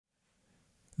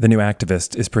The New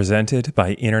Activist is presented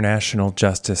by International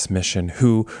Justice Mission,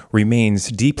 who remains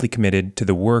deeply committed to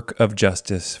the work of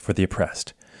justice for the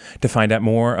oppressed. To find out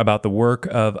more about the work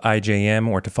of IJM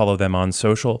or to follow them on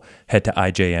social, head to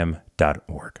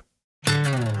ijm.org.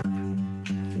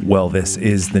 Well, this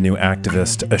is The New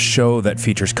Activist, a show that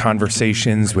features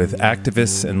conversations with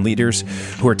activists and leaders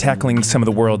who are tackling some of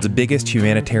the world's biggest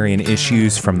humanitarian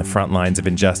issues from the front lines of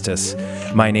injustice.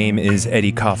 My name is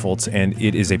Eddie Koffoltz, and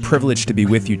it is a privilege to be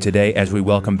with you today as we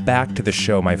welcome back to the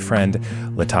show my friend,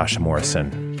 Latasha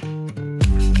Morrison.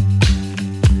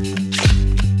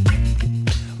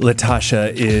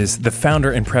 Latasha is the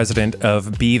founder and president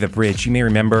of Be the Bridge. You may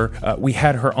remember we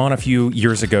had her on a few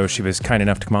years ago. She was kind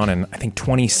enough to come on in, I think,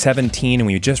 2017, and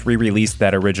we just re-released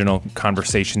that original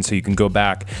conversation, so you can go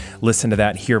back, listen to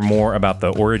that, hear more about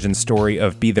the origin story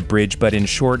of Be the Bridge. But in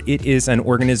short, it is an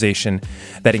organization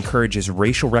that encourages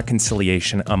racial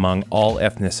reconciliation among all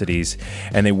ethnicities,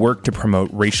 and they work to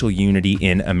promote racial unity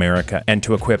in America and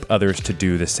to equip others to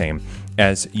do the same.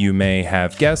 As you may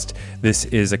have guessed, this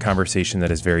is a conversation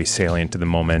that is very salient to the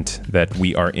moment that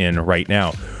we are in right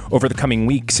now. Over the coming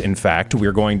weeks, in fact,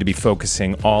 we're going to be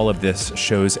focusing all of this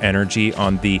show's energy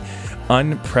on the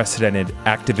unprecedented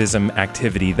activism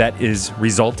activity that is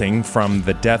resulting from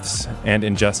the deaths and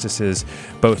injustices,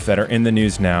 both that are in the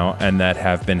news now and that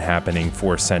have been happening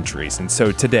for centuries. And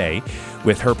so today,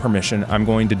 with her permission, I'm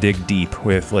going to dig deep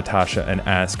with Latasha and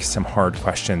ask some hard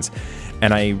questions.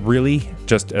 And I really,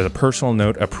 just as a personal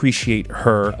note, appreciate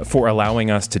her for allowing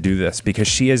us to do this, because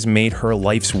she has made her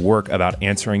life's work about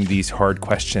answering these hard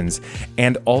questions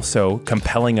and also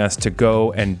compelling us to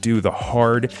go and do the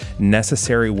hard,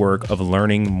 necessary work of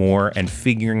learning more and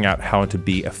figuring out how to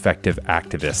be effective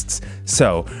activists.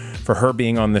 So for her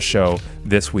being on the show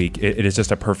this week, it is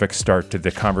just a perfect start to the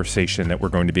conversation that we're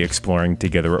going to be exploring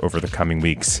together over the coming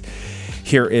weeks.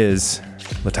 Here is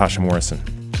Latasha Morrison.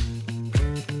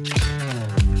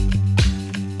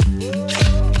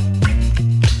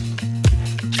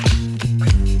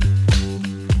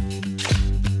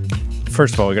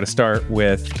 First of all, we got to start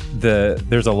with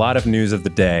there's a lot of news of the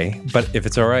day, but if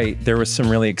it's all right, there was some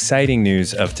really exciting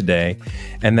news of today,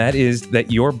 and that is that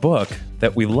your book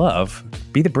that we love,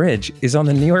 Be the Bridge, is on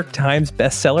the New York Times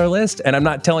bestseller list. And I'm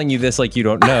not telling you this like you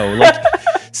don't know. Like,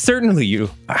 certainly you.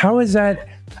 How is that?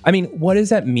 I mean, what does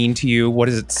that mean to you? What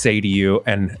does it say to you?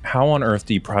 And how on earth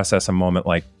do you process a moment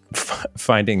like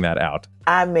finding that out?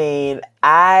 I mean,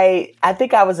 I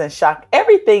think I was in shock.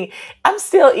 Everything. I'm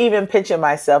still even pinching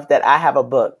myself that I have a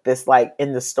book that's like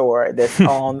in the store, that's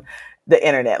on the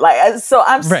internet. Like, so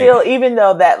I'm still, right. Even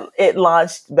though that it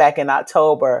launched back in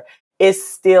October, it's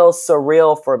still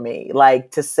surreal for me.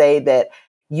 Like, to say that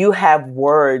you have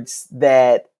words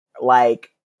that like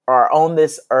are on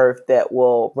this earth that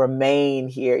will remain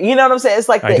here. You know what I'm saying? It's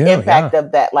like the impact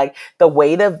of that, like the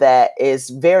weight of that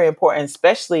is very important,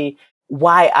 especially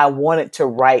why I wanted to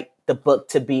write the book,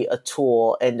 to be a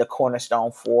tool and the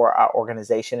cornerstone for our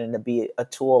organization, and to be a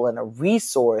tool and a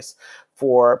resource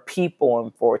for people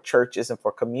and for churches and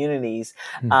for communities.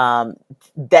 That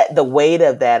the weight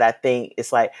of that, I think,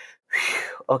 is like,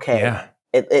 whew, okay,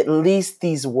 at least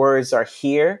these words are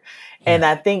here. Yeah. And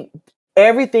I think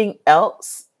everything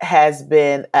else has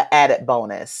been an added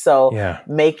bonus. So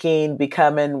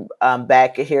becoming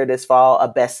back here this fall, a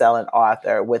best-selling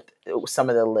author with some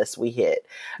of the lists we hit.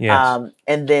 Yes.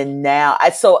 And then now,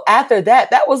 so after that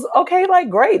was okay,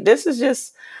 like, great. This is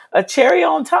just a cherry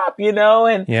on top, you know,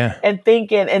 and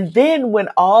thinking. And then when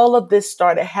all of this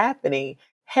started happening,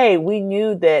 hey, we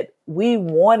knew that we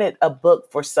wanted a book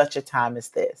for such a time as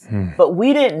this, but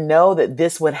we didn't know that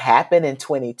this would happen in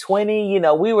 2020. You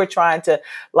know, we were trying to,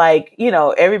 like, you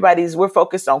know, we're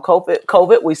focused on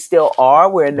COVID. We still are.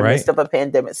 We're in the midst of a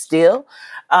pandemic still.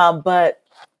 But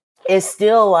it's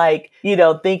still like, you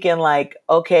know, thinking like,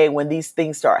 okay, when these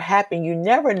things start happening, you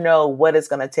never know what is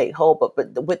going to take hold.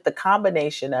 But with the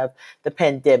combination of the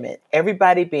pandemic,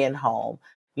 everybody being home,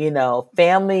 you know,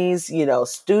 families, you know,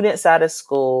 students out of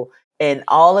school, and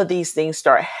all of these things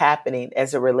start happening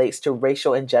as it relates to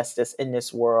racial injustice in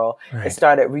this world. Right. It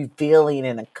started revealing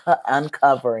and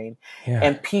uncovering,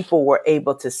 and people were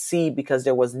able to see, because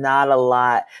there's not a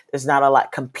lot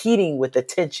competing with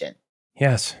attention.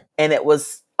 Yes. And it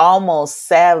was almost,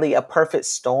 sadly, a perfect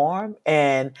storm.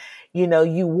 And, you know,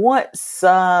 you want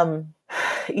some,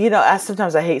 you know,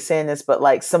 sometimes I hate saying this, but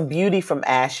like some beauty from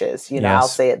ashes, you know, I'll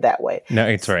say it that way. No,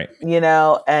 it's right. You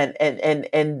know, and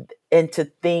to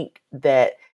think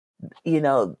that, you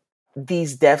know,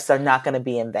 these deaths are not going to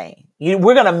be in vain.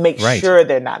 We're going to make Right. sure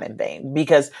they're not in vain,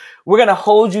 because we're going to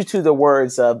hold you to the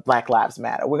words of Black Lives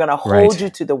Matter. We're going to hold Right. you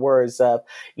to the words of,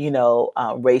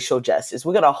 racial justice.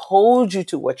 We're going to hold you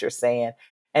to what you're saying.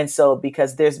 And so,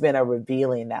 because there's been a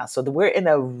revealing now, so we're in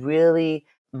a really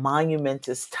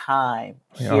monumentous time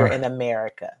here in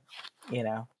America,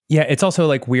 Yeah, it's also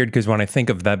like weird because when I think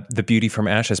of the beauty from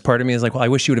ashes, part of me is like, well, I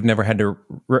wish you would have never had to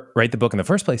write the book in the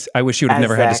first place. I wish you would have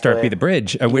never had to start Be the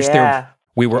Bridge. I wish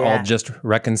we were all just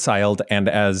reconciled and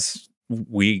as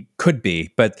we could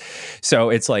be. But so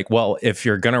it's like, well, if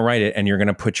you're going to write it and you're going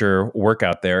to put your work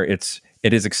out there, it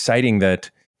is exciting that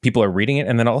people are reading it.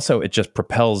 And then also it just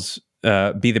propels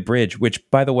Be the Bridge, which,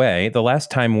 by the way, the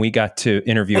last time we got to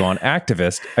interview on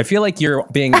Activist, I feel like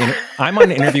I'm on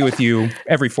an interview with you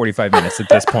every 45 minutes at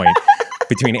this point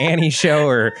between Annie's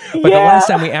show but the last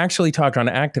time we actually talked on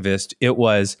Activist, it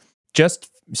was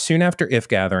just soon after If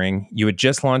Gathering. You had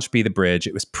just launched Be the Bridge.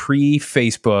 It was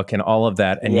pre-Facebook and all of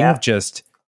that. And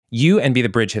you and Be the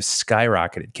Bridge have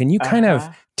skyrocketed. Can you kind of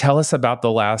tell us about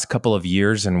the last couple of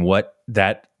years and what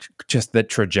that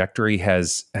trajectory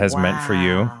has meant for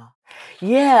you?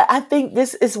 Yeah, I think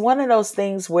this is one of those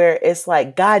things where it's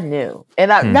like God knew.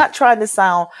 And I'm not trying to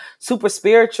sound super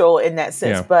spiritual in that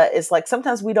sense, but it's like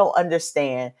sometimes we don't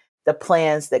understand the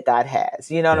plans that God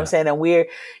has. You know what I'm saying? And we're,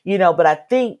 but I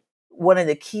think one of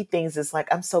the key things is like,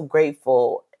 I'm so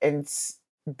grateful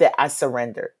that I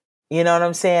surrendered. You know what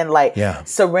I'm saying? Like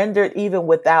surrendered even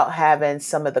without having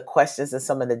some of the questions and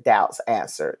some of the doubts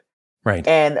answered. Right.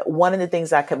 And one of the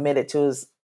things I committed to is,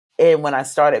 and when I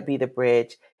started Be the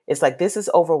Bridge, it's like, this is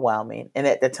overwhelming. And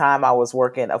at the time I was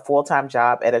working a full-time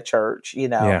job at a church,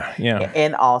 in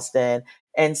Austin.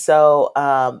 And so,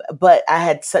 but I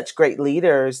had such great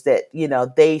leaders that,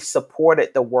 they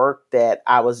supported the work that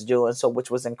I was doing. So,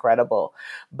 which was incredible.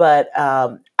 But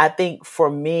I think for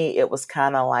me, it was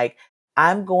kind of like,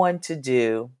 I'm going to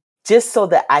do, just so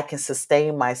that I can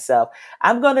sustain myself,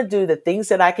 I'm going to do the things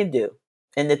that I can do,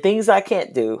 and the things I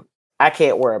can't do, I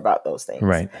can't worry about those things.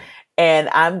 Right. And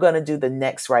I'm going to do the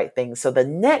next right thing. So the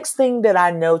next thing that I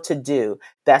know to do,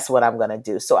 that's what I'm going to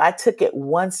do. So I took it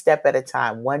one step at a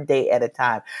time, one day at a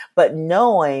time, but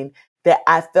knowing that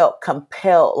I felt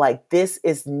compelled, like this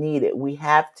is needed. We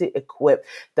have to equip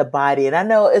the body. And I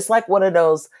know it's like one of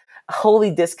those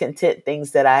holy discontent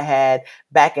things that I had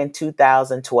back in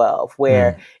 2012,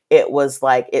 where it was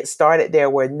like, it started there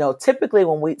where typically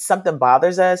when something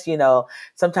bothers us,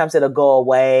 sometimes it'll go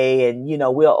away and,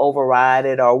 we'll override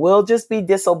it, or we'll just be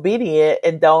disobedient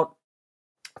and don't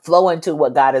flow into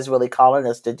what God is really calling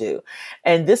us to do.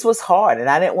 And this was hard. And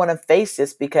I didn't want to face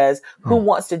this, because who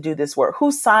wants to do this work?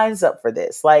 Who signs up for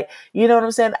this? Like, you know what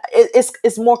I'm saying?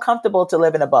 It's more comfortable to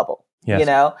live in a bubble. Yes.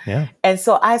 Yeah. And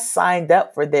so I signed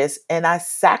up for this and I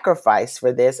sacrificed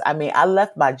for this. I mean, I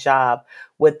left my job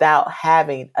without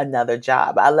having another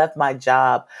job. I left my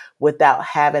job without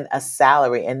having a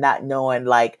salary and not knowing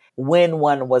like when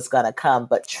one was going to come,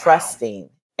 but trusting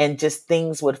and just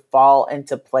things would fall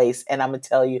into place. And I'm going to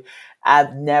tell you,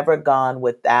 I've never gone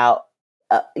without,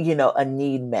 a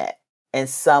need met in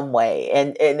some way.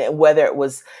 And whether it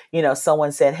was,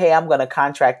 someone said, hey, I'm going to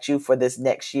contract you for this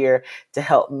next year to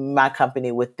help my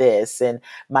company with this and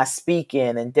my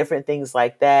speaking and different things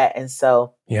like that. And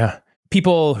so,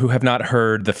 people who have not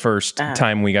heard the first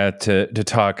time we got to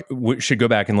talk should go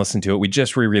back and listen to it. We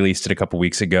just re-released it a couple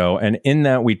weeks ago. And in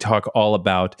that, we talk all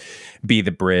about Be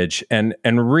the Bridge. And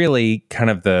really kind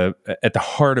of at the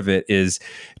heart of it is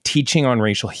teaching on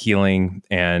racial healing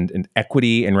and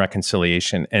equity and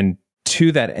reconciliation. And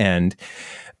to that end,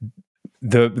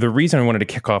 the reason I wanted to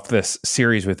kick off this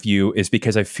series with you is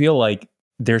because I feel like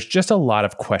there's just a lot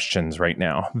of questions right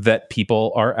now that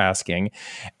people are asking,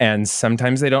 and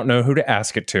sometimes they don't know who to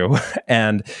ask it to.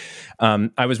 And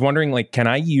I was wondering, like, can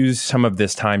I use some of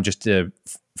this time just to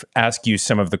ask you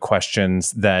some of the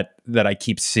questions that I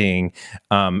keep seeing,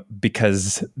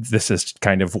 because this is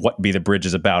kind of what Be the Bridge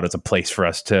is about. It's a place for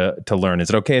us to learn. Is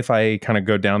it okay if I kind of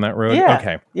go down that road? Yeah.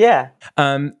 Okay. Yeah.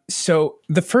 So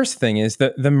the first thing is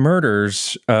that the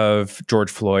murders of George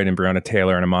Floyd and Breonna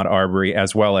Taylor and Ahmaud Arbery,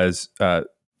 as well as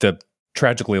the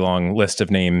tragically long list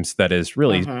of names that is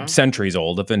really centuries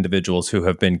old of individuals who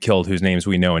have been killed, whose names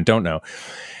we know and don't know.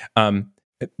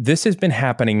 This has been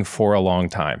happening for a long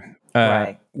time,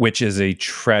 which is a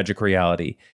tragic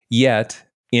reality. Yet,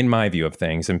 in my view of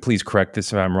things, and please correct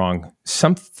this if I'm wrong,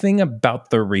 something about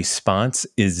the response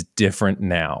is different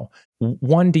now.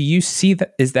 One, do you see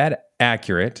that? Is that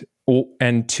accurate?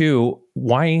 And two,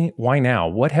 why now?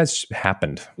 What has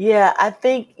happened? Yeah, I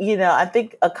think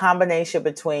a combination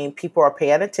between people are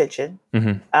paying attention.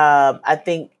 I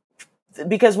think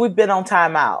because we've been on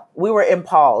timeout. We were in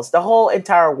pause. The whole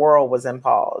entire world was in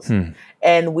pause.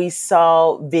 And we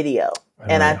saw video.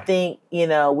 And I think,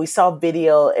 we saw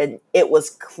video, and it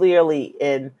was clearly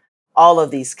in all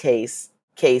of these cases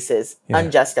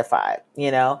unjustified,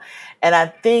 And I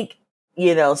think,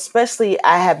 especially,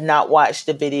 I have not watched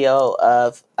the video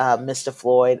of Mr.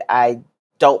 Floyd. I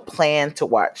don't plan to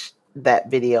watch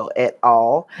that video at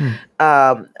all.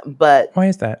 But why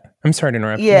is that? I'm sorry to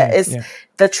interrupt. It's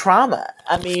the trauma.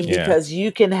 I mean, because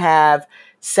you can have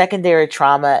secondary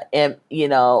trauma and,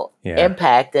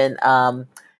 impact. And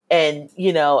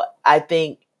I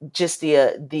think just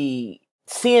the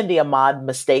seeing the Ahmaud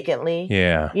mistakenly.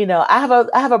 I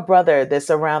have a brother that's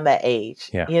around that age.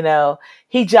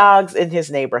 He jogs in his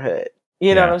neighborhood.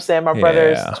 You know what I'm saying? My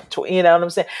brother's, you know what I'm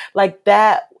saying? Like,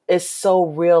 that is so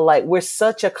real. Like, we're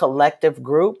such a collective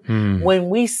group. When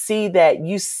we see that,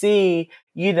 you see,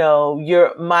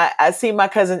 I see my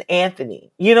cousin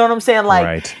Anthony. You know what I'm saying?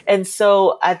 Like, and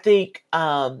so I think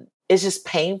it's just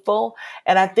painful.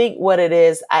 And I think what it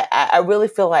is, I really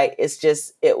feel like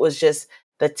it was just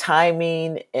the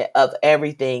timing of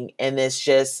everything. And it's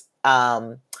just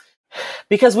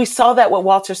because we saw that with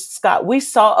Walter Scott. We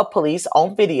saw a police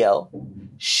on video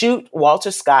shoot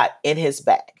Walter Scott in his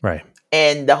back.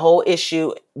 And the whole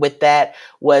issue with that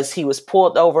was he was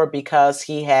pulled over because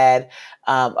he had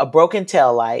a broken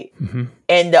tail light.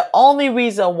 And the only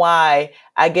reason why,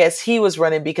 I guess, he was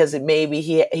running because maybe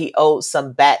he owed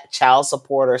some back child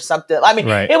support or something. I mean,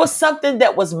 it was something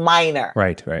that was minor.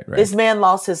 Right. This man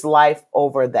lost his life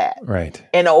over that. Right.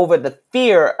 And over the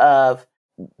fear of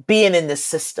being in the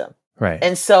system. Right.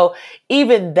 And so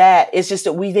even that, it's just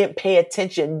that we didn't pay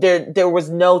attention. There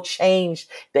was no change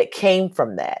that came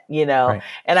from that, Right.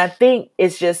 And I think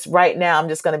it's just right now, I'm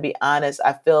just going to be honest.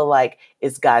 I feel like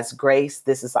it's God's grace.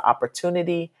 This is an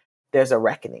opportunity. There's a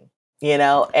reckoning,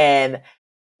 and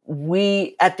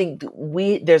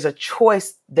there's a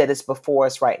choice that is before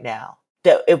us right now.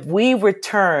 That if we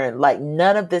return like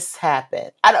none of this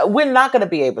happened, we're not going to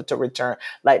be able to return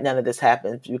like none of this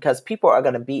happened, because people are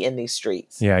going to be in these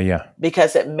streets.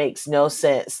 Because it makes no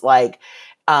sense, like,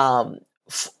 for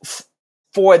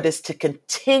this to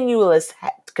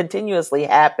continuously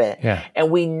happen.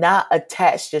 And we not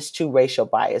attach this to racial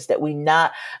bias, that we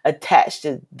not attach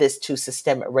this to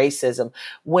systemic racism,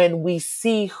 when we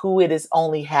see who it is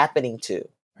only happening to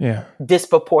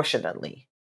disproportionately.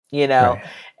 Right.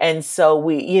 And so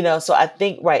so I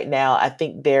think right now, I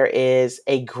think there is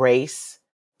a grace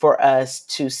for us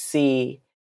to see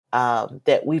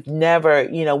that we've never,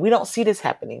 we don't see this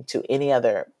happening to any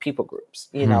other people groups,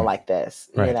 like this,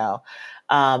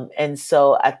 and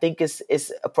so I think it's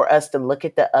for us to look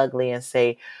at the ugly and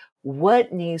say,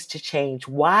 what needs to change?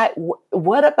 Why?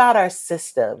 What about our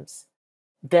systems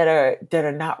that are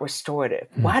not restorative?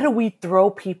 Why do we throw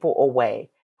people away?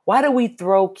 Why do we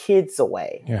throw kids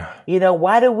away?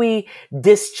 Why do we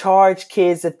discharge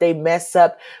kids if they mess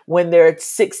up when they're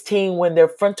 16, when their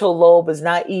frontal lobe is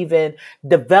not even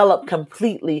developed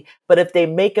completely? But if they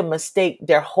make a mistake,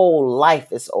 their whole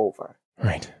life is over.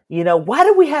 Right. Why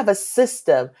do we have a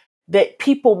system that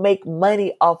people make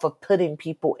money off of putting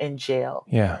people in jail?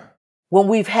 When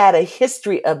we've had a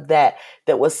history of that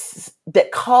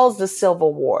caused the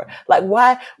Civil War. Like,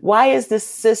 why is this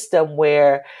system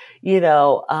where,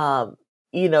 juvenile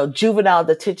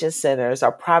detention centers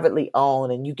are privately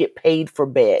owned and you get paid for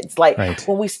beds? Like,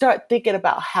 when we start thinking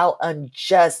about how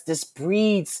unjust this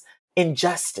breeds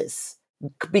injustice,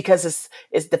 because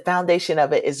it's the foundation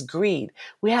of it is greed.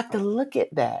 We have to look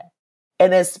at that.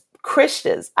 And as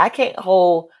Christians, I can't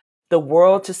hold the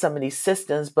world to some of these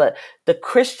systems, but the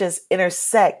Christians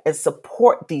intersect and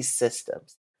support these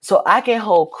systems. So I can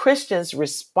hold Christians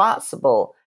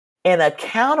responsible and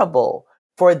accountable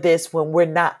for this when we're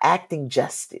not acting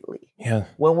justly,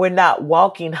 when we're not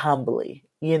walking humbly,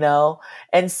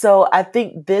 And so I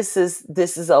think this is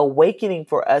an awakening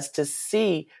for us to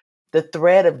see the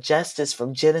thread of justice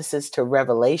from Genesis to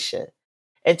Revelation,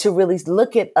 and to really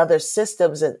look at other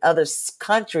systems and other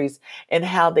countries and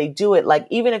how they do it. Like,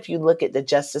 even if you look at the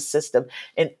justice system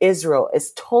in Israel,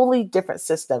 it's totally different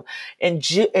system. In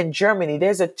Germany,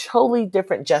 there's a totally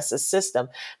different justice system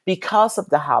because of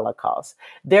the Holocaust.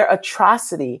 Their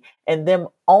atrocity and them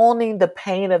owning the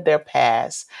pain of their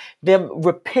past, them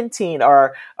repenting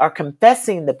or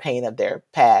confessing the pain of their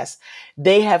past,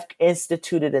 they have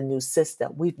instituted a new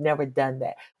system. We've never done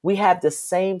that. We have the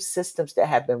same systems that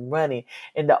have been running.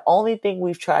 And the only thing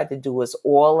we've tried to do is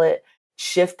oil it,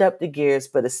 shift up the gears,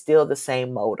 but it's still the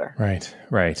same motor. Right.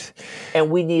 And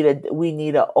we need an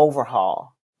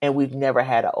overhaul. And we've never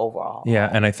had an overhaul. Yeah.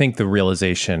 And I think the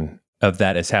realization of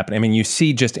that is happening. I mean, you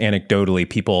see just anecdotally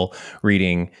people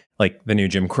reading like the new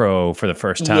Jim Crow for the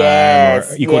first time, or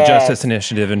Equal Justice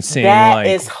Initiative, and seeing that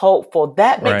is hopeful.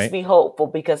 That makes right? me hopeful,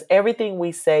 because everything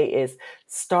we say is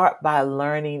start by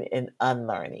learning and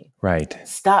unlearning. Right.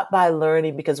 Stop by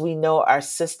learning, because we know our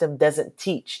system doesn't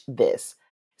teach this.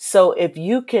 So if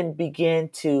you can begin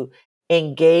to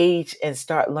engage and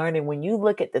start learning, when you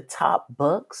look at the top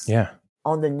books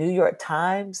on the New York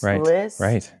Times list,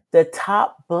 the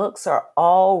top books are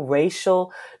all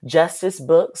racial justice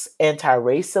books,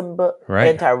 anti-racism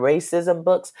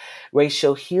books,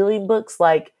 racial healing books.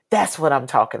 Like, that's what I'm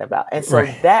talking about. And so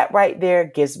that right there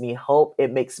gives me hope.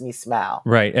 It makes me smile.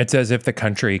 Right. It's as if the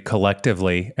country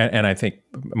collectively, and I think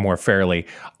more fairly,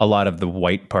 a lot of the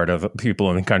white part of people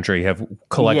in the country have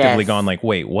collectively gone like,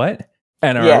 wait, what?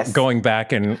 And are going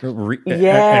back and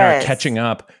are catching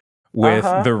up with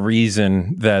the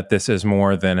reason that this is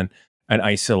more than an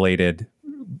isolated,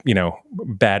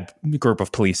 bad group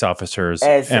of police officers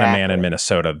and a man in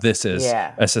Minnesota. This is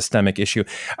a systemic issue.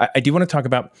 I do want to talk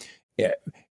about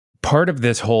part of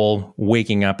this whole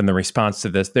waking up and the response to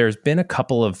this. There's been a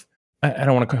couple of, I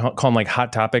don't want to call them like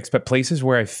hot topics, but places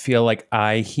where I feel like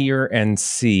I hear and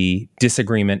see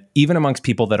disagreement, even amongst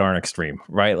people that aren't extreme,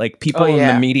 right? Like people in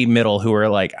the meaty middle who are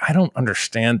like, I don't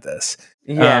understand this.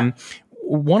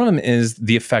 One of them is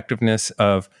the effectiveness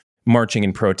of marching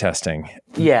and protesting.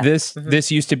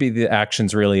 This used to be the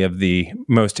actions really of the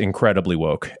most incredibly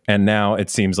woke. And now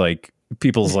it seems like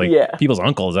people's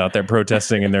uncles out there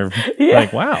protesting, and they're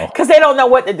like, wow. Because they don't know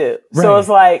what to do. So it's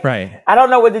like, I don't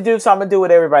know what to do, so I'm going to do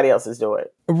what everybody else is doing.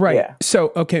 Right. Yeah.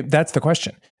 So, okay, that's the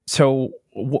question. So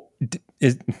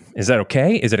is that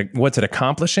okay? What's it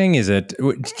accomplishing? Is it?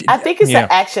 I think it's an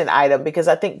action item, because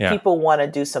I think people want to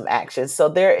do some action.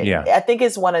 So I think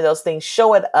it's one of those things,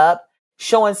 showing up,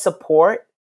 showing support.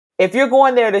 If you're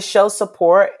going there to show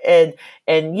support and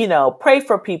pray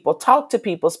for people, talk to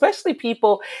people, especially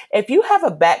people, if you have a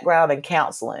background in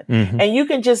counseling and you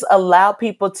can just allow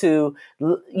people to,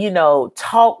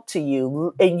 talk to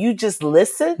you and you just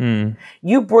listen,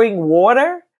 you bring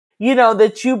water,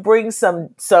 that you bring some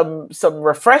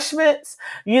refreshments,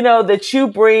 that you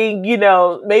bring,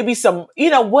 maybe some,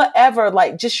 whatever,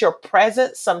 like just your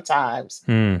presence sometimes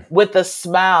with a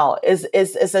smile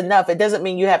is enough. It doesn't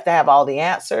mean you have to have all the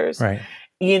answers. Right.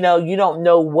 You don't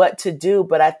know what to do,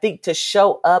 but I think to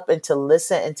show up and to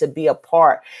listen and to be a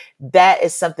part, that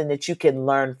is something that you can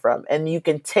learn from. And you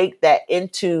can take that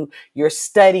into your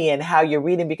study and how you're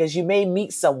reading, because you may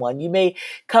meet someone, you may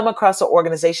come across an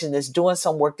organization that's doing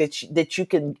some work that you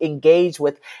can engage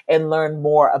with and learn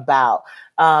more about.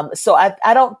 So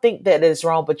I don't think that is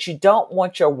wrong, but you don't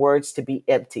want your words to be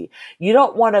empty. You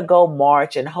don't want to go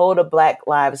march and hold a Black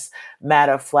Lives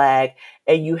Matter flag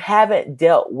and you haven't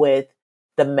dealt with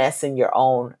the mess in your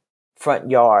own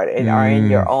front yard and are in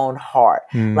your own heart.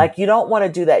 Like, you don't want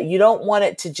to do that. You don't want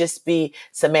it to just be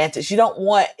semantics. You don't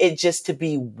want it just to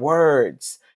be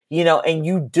words, and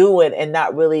you do it and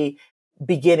not really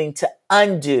beginning to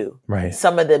undo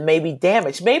some of the maybe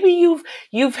damage. Maybe you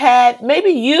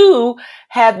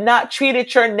have not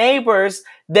treated your neighbors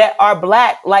that are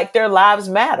Black like their lives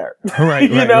matter.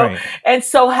 Right. And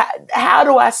so how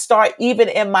do I start even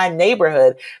in my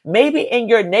neighborhood? Maybe in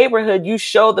your neighborhood, you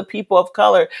show the people of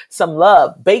color some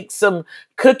love, bake some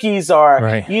cookies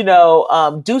or,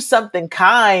 do something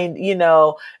kind,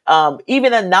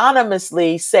 even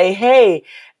anonymously say, hey,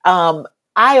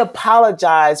 I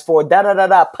apologize for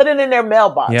da-da-da-da. Put it in their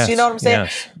mailbox. You know what I'm saying?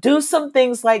 Do some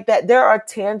things like that. There are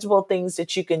tangible things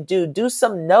that you can do. Do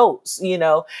some notes, in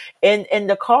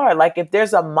the car. Like if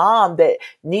there's a mom that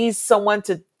needs someone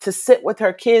to sit with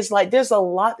her kids, like there's a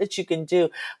lot that you can do,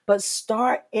 but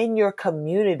start in your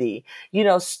community,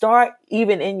 start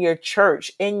even in your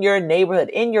church, in your neighborhood,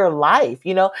 in your life,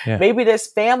 maybe there's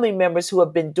family members who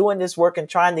have been doing this work and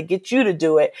trying to get you to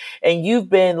do it. And you've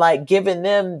been like giving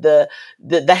them the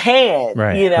hand,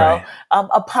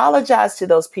 apologize to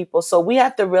those people. So we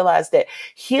have to realize that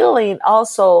healing,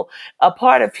 also a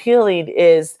part of healing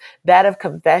is that of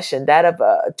confession, that of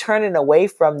turning away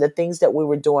from the things that we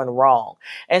were doing wrong.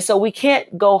 And so we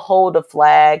can't go hold a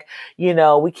flag,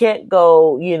 we can't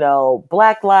go,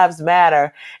 Black Lives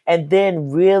Matter. And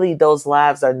then really those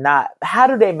lives are not, how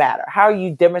do they matter? How are you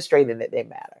demonstrating that they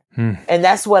matter? And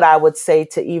that's what I would say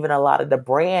to even a lot of the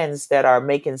brands that are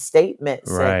making statements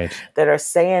and that are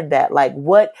saying that, like,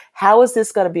 how is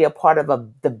this going to be a part of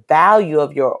the value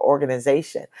of your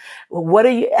organization?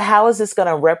 How is this going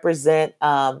to represent,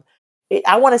 I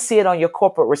want to see it on your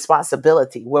corporate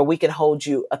responsibility where we can hold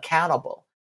you accountable.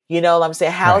 You know what I'm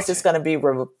saying? How is this going to be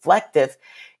reflective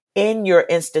in your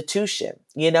institution?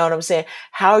 You know what I'm saying?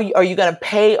 How are you going to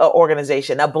pay an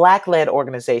organization, a Black-led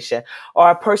organization, or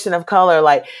a person of color,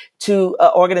 like to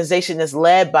an organization that's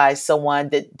led by someone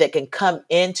that can come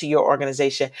into your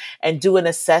organization and do an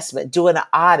assessment, do an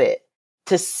audit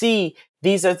to see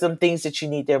these are some things that you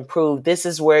need to improve. This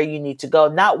is where you need to go.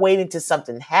 Not waiting till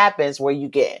something happens where you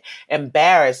get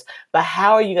embarrassed, but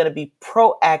how are you going to be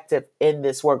proactive in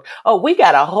this work? Oh, we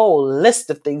got a whole list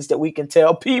of things that we can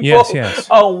tell people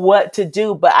on what to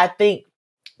do. But I think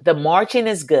the marching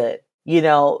is good,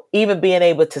 even being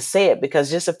able to say it, because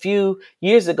just a few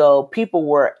years ago, people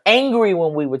were angry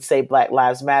when we would say Black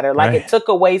Lives Matter, like it took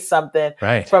away something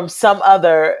from some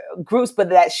other groups. But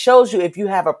that shows you, if you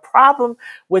have a problem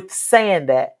with saying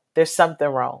that, there's something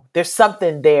wrong. There's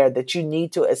something there that you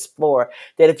need to explore,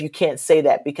 that if you can't say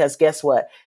that, because guess what?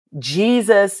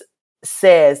 Jesus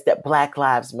says that Black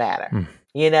lives matter,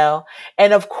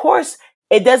 and of course,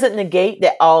 it doesn't negate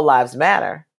that all lives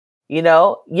matter.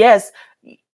 Yes,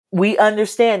 we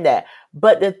understand that.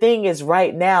 But the thing is,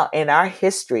 right now in our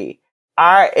history,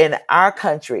 in our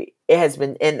country, it has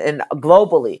been, and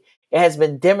globally, it has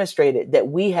been demonstrated that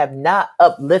we have not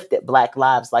uplifted Black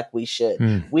lives like we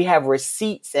should. We have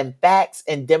receipts and facts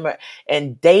and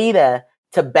data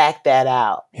to back that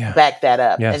up.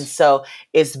 Yes. And so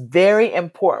it's very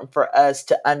important for us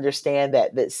to understand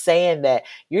that saying that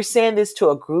you're saying this to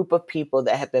a group of people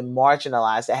that have been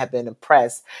marginalized, that have been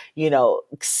oppressed,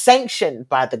 sanctioned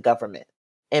by the government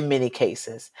in many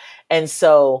cases. And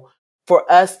so for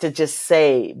us to just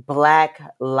say Black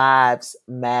lives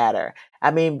matter,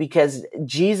 I mean, because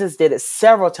Jesus did it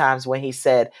several times when he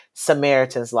said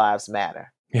Samaritans' lives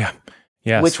matter. Yeah.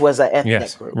 Yes. Which was an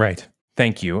ethnic group. Right.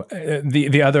 Thank you.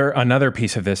 Another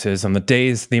piece of this is on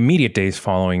the immediate days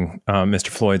following Mr.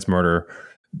 Floyd's murder,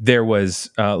 there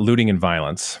was looting and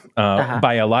violence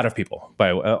by a lot of people,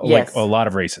 by like a lot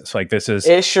of races. Like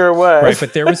it sure was. Right,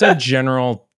 but there was a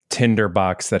general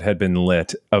tinderbox that had been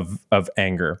lit of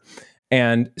anger,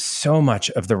 and so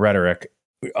much of the rhetoric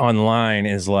online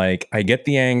is like, I get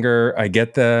the anger, I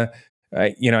get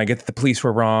I get that the police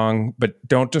were wrong, but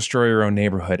don't destroy your own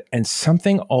neighborhood. And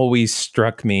something always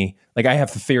struck me. Like, I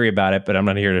have the theory about it, but I'm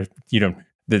not here to,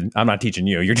 I'm not teaching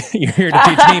you. You're here to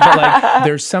teach me. But like,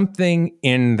 there's something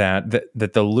in that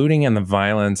the looting and the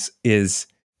violence is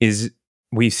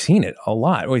we've seen it a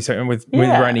lot. With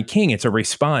Rodney King, it's a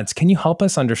response. Can you help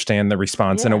us understand the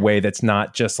response in a way that's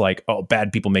not just like, oh,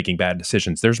 bad people making bad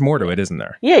decisions? There's more to it, isn't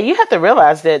there? Yeah, you have to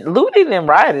realize that looting and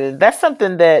rioting, that's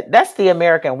something that's the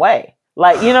American way.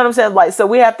 Like, you know what I'm saying? Like, so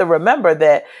we have to remember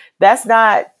that that's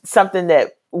not something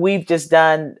that we've just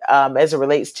done as it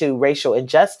relates to racial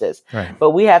injustice. Right.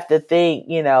 But we have to think,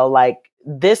 like,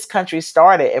 this country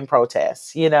started in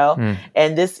protests,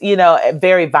 and this,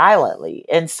 very violently.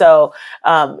 And so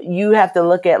you have to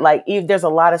look at, like, there's a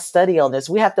lot of study on this.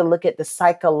 We have to look at the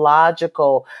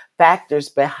psychological factors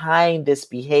behind this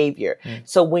behavior.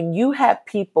 So when you have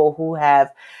people who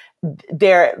have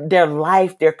their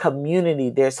life, their community,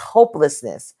 there's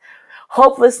hopelessness.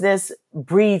 Hopelessness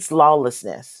breeds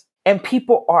lawlessness. And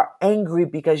people are angry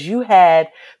because you had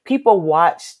people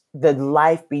watch the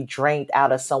life be drained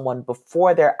out of someone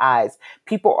before their eyes.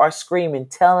 People are screaming,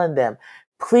 telling them,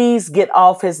 please get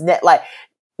off his neck. Like,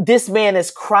 this man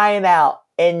is crying out,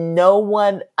 and no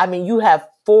one, you have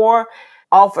 4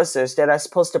 officers that are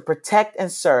supposed to protect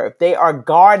and serve. They are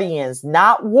guardians,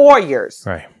 not warriors.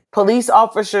 Right. Police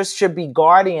officers should be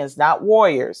guardians, not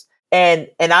warriors. And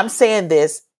I'm saying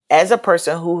this as a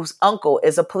person whose uncle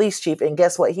is a police chief, and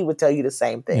guess what? He would tell you the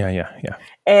same thing. Yeah.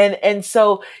 And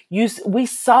so we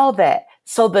saw that.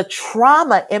 So the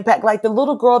trauma impact, like the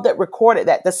little girl that recorded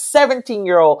that, the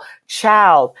 17-year-old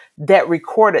child that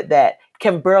recorded that,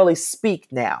 can barely speak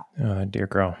now. Oh, dear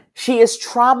girl. She is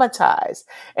traumatized.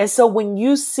 And so when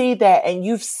you see that, and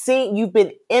you've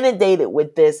been inundated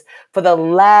with this for the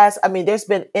last, there's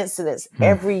been incidents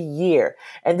every year.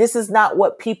 And this is not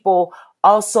what people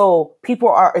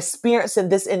are experiencing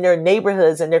this in their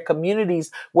neighborhoods and their communities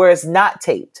where it's not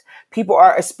taped. People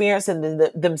are experiencing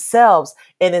themselves,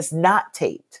 and it's not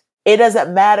taped. It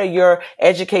doesn't matter your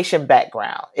education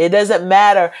background. It doesn't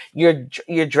matter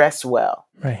you're dressed well.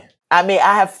 Right. I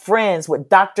have friends with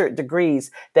doctorate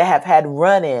degrees that have had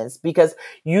run-ins because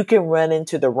you can run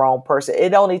into the wrong person.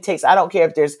 It only takes, I don't care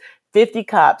if there's 50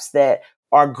 cops that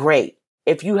are great.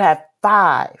 If you have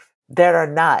 5 that are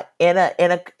not in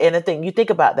a thing, you think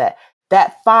about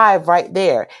that 5 right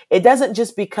there. It doesn't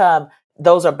just become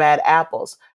those are bad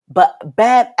apples, but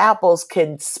bad apples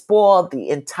can spoil the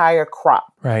entire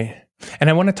crop. Right. And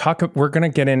I want to talk, we're going to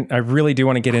get in, I really do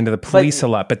want to get into the police a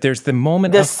lot, but there's the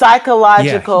moment the of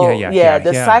psychological,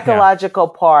 psychological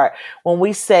part. When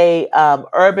we say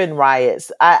urban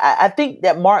riots, I think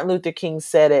that Martin Luther King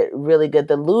said it really good.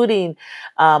 The looting,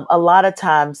 a lot of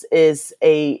times is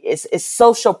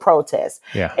social protest.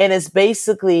 Yeah. And it's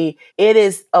basically, it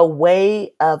is a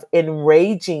way of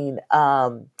enraging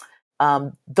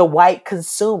the white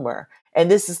consumer. And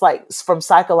this is like from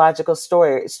psychological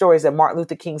stories that Martin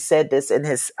Luther King said this in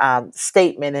his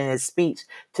statement, in his speech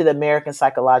to the American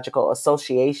Psychological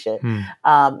Association.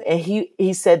 And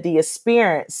he said the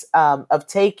experience of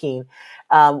taking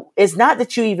is not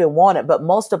that you even want it, but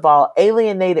most of all,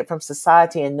 alienated from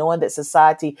society and knowing that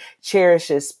society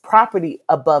cherishes property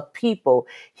above people,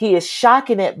 he is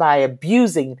shocking it by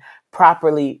abusing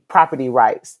property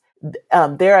rights.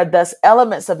 There are thus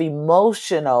elements of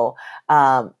emotional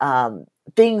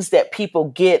things that people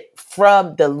get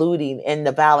from the looting and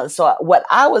the violence. So what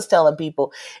I was telling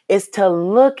people is to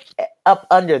look up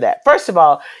under that. First of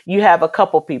all, you have a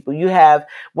couple people. You have,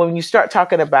 when you start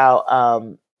talking about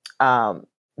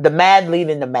the mad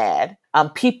leading the mad,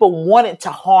 people wanted to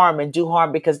harm and do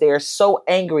harm because they are so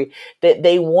angry that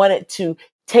they wanted to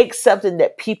take something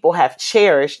that people have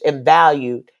cherished and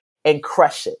valued and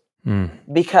crush it.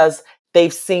 Because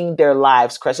they've seen their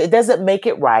lives crushed. It doesn't make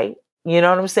it right. You know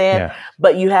what I'm saying? Yeah.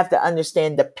 But you have to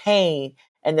understand the pain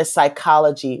and the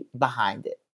psychology behind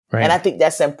it. Right. And I think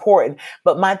that's important.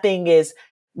 But my thing is,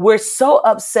 we're so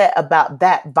upset about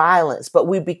that violence, but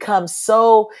we become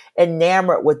so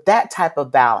enamored with that type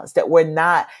of violence that we're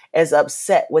not as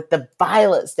upset with the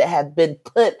violence that have been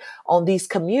put on these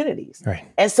communities. Right.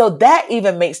 And so that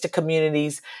even makes the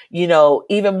communities,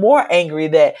 even more angry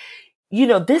that,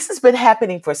 this has been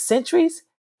happening for centuries,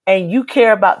 and you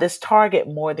care about this target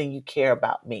more than you care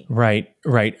about me. Right.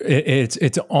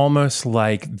 It's almost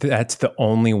like that's the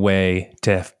only way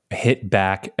to hit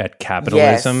back at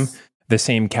capitalism. Yes. The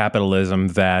same capitalism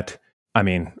that, I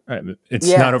mean, it's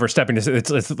not overstepping to say,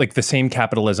 it's like the same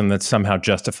capitalism that somehow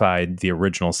justified the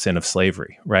original sin of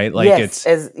slavery, right? Like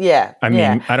I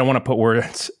mean, I don't want to put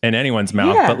words in anyone's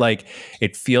mouth, but like,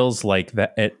 it feels like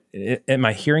that. Am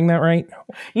I hearing that right?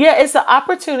 Yeah, it's an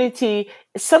opportunity.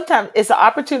 Sometimes it's an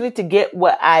opportunity to get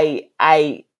what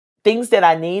I things that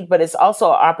I need, but it's also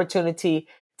an opportunity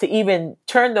to even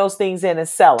turn those things in and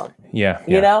sell them. Yeah.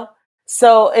 You know?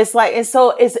 So it's like, and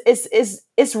so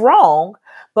it's wrong,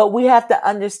 but we have to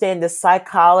understand the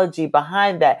psychology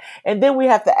behind that. And then we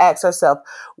have to ask ourselves,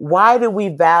 why do we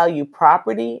value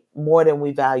property more than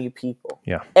we value people?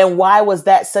 Yeah. And why was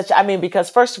that because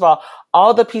first of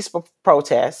all the peaceful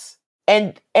protests,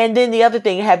 and then the other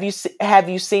thing, have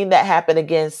you seen that happen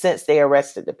again since they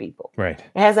arrested the people? Right.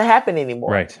 It hasn't happened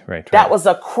anymore. Right. That was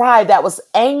a cry. That was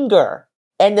anger.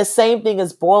 And the same thing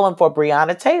is boiling for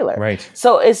Breonna Taylor. Right.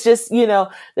 So it's just,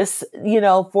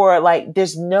 for like,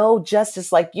 there's no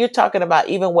justice. Like you're talking about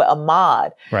even with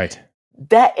Ahmaud. Right.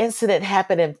 That incident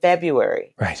happened in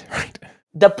February. Right.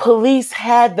 The police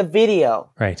had the video.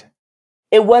 Right.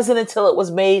 It wasn't until it was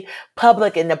made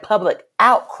public in the public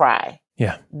outcry.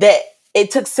 Yeah. That it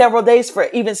took several days for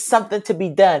even something to be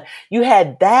done. You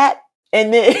had that.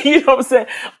 And then, you know what I'm saying?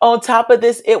 On top of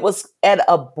this, it was at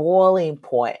a boiling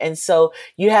point. And so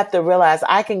you have to realize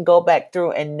I can go back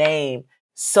through and name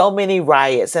so many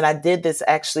riots. And I did this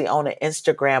actually on an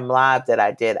Instagram live that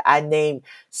I did. I named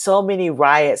so many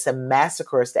riots and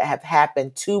massacres that have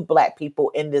happened to Black people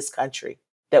in this country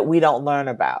that we don't learn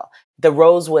about. The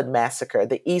Rosewood Massacre,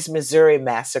 the East Missouri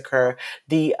Massacre,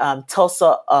 the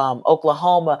Tulsa,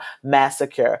 Oklahoma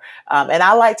Massacre. And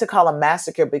I like to call a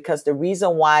massacre because the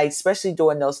reason why, especially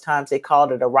during those times, they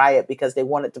called it a riot because they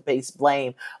wanted to place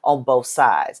blame on both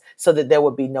sides so that there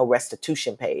would be no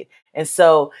restitution paid. And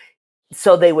so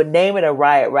they would name it a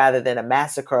riot rather than a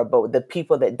massacre, but the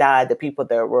people that died, the people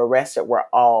that were arrested were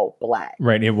all Black.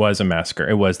 Right. It was a massacre.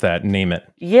 It was that. Name it.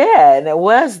 Yeah. And it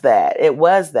was that.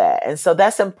 And so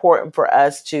that's important for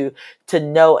us to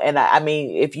know. And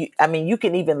you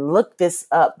can even look this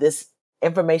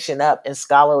information up in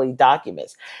scholarly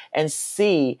documents and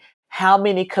see how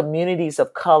many communities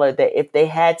of color that if they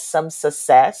had some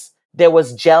success, there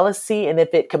was jealousy, and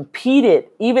if it competed,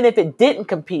 even if it didn't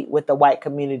compete with the white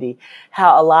community,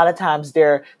 how a lot of times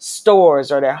their stores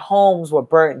or their homes were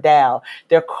burnt down,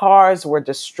 their cars were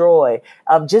destroyed,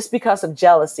 just because of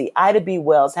jealousy. Ida B.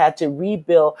 Wells had to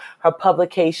rebuild her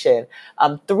publication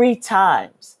 3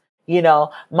 times.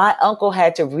 My uncle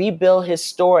had to rebuild his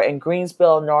store in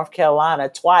Greensboro, North Carolina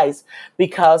twice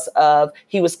because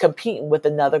he was competing with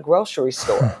another grocery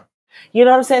store. You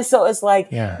know what I'm saying? So it's like,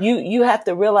 you have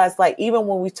to realize, like, even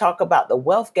when we talk about the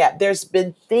wealth gap, there's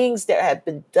been things that have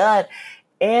been done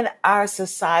in our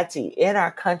society, in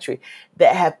our country,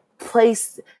 that have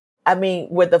placed,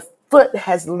 where the foot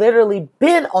has literally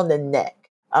been on the neck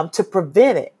to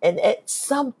prevent it. And at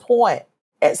some point,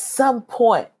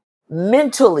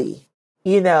 mentally,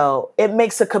 it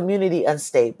makes a community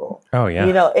unstable. Oh,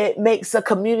 yeah. It makes a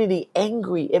community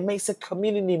angry. It makes a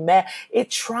community mad. It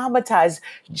traumatizes.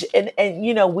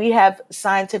 And we have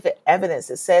scientific evidence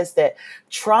that says that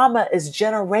trauma is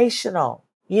generational.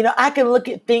 I can look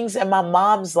at things in my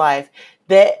mom's life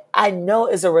that I know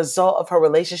is a result of her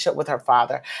relationship with her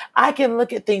father. I can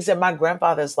look at things in my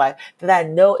grandfather's life that I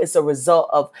know is a result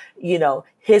of,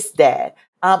 his dad.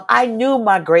 I knew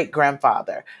my great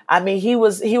grandfather. He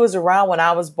was around when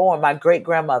I was born. My great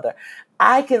grandmother.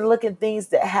 I can look at things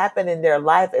that happen in their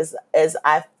life as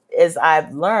I've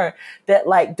learned that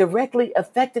like directly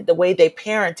affected the way they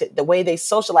parented, the way they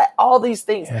socialize, all these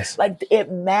things. Yes. Like it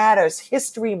matters.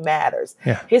 History matters.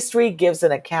 Yeah. History gives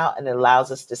an account and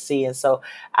allows us to see. And so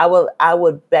I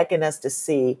would beckon us to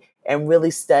see and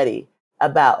really study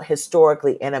about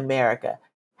historically in America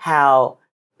how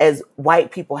as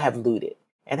white people have looted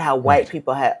and how white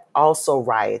people have also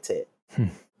rioted.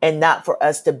 And not for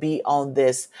us to be on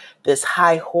this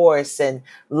high horse and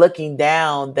looking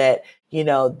down that,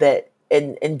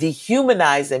 and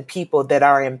dehumanizing people that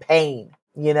are in pain,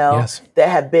 Yes. that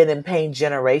have been in pain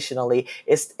generationally.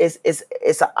 It's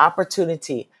an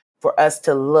opportunity for us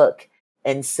to look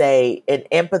and say and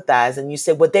empathize. And you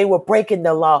say, well, they were breaking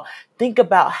the law. Think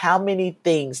about how many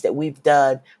things that we've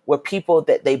done where people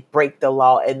that they break the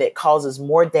law and it causes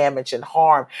more damage and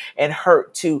harm and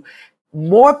hurt to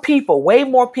more people, way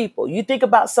more people. You think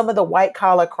about some of the white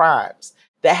collar crimes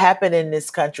that happen in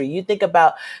this country. You think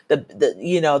about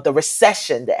the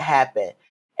recession that happened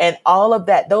and all of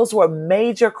that. Those were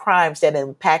major crimes that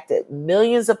impacted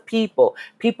millions of people.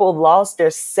 People lost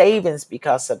their savings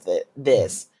because of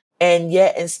this. And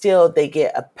yet, and still they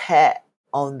get a pat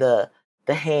on the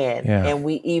hand and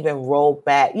we even roll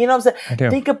back. You know what I'm saying? I do.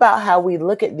 Think about how we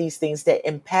look at these things that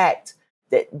impact,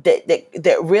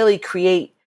 that really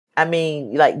create,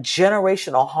 like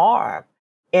generational harm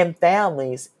in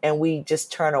families, and we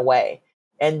just turn away.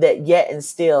 And that yet and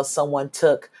still someone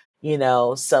took,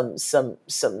 some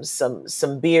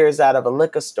beers out of a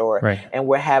liquor store and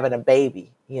we're having a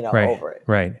baby, over it.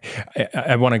 Right.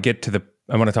 I want to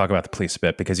talk about the police a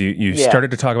bit because you started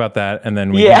to talk about that and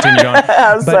then we continued on.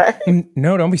 I'm sorry.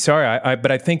 No, don't be sorry.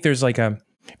 But I think there's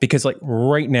because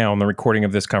right now in the recording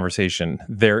of this conversation,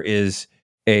 there is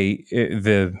I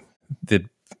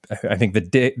think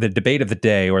the debate of the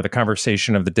day or the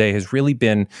conversation of the day has really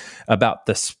been about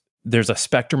this. There's a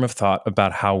spectrum of thought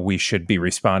about how we should be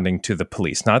responding to the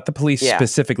police, not the police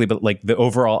specifically, but like the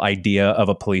overall idea of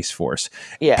a police force.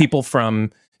 Yeah. People from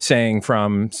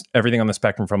everything on the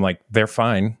spectrum from like, they're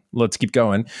fine, let's keep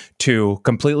going, to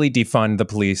completely defund the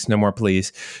police, no more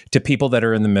police, to people that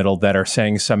are in the middle that are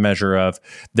saying some measure of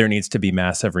there needs to be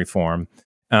massive reform.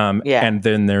 And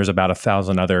then there's about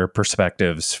 1,000 other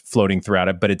perspectives floating throughout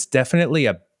it. But it's definitely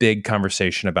a big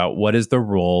conversation about what is the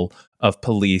role of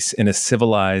police in a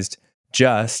civilized,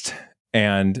 just,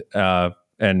 and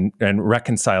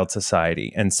reconciled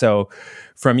society. And so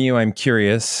from you, I'm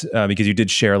curious, because you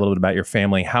did share a little bit about your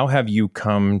family, how have you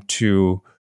come to,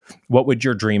 what would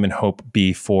your dream and hope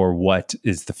be for what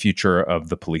is the future of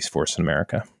the police force in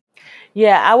America?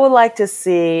 Yeah, I would like to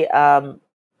see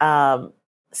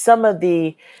some of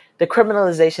the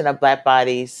criminalization of Black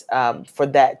bodies, for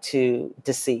that to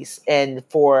decease and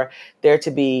for there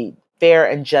to be fair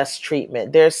and just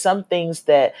treatment. There's some things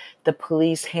that the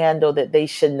police handle that they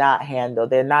should not handle.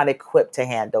 They're not equipped to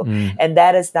handle. And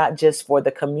that is not just for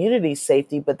the community's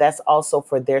safety, but that's also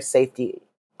for their safety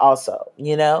also,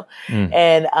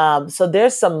 And so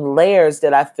there's some layers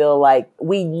that I feel like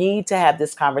we need to have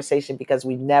this conversation because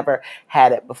we never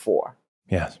had it before.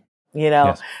 Yes.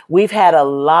 We've had a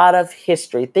lot of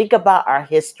history. Think about our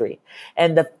history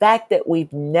and the fact that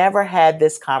we've never had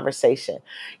this conversation.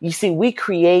 You see, we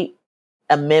create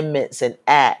amendments and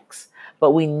acts,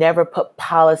 but we never put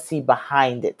policy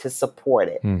behind it to support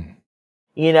it. And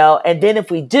then if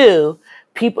we do,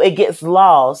 it gets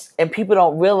lost and people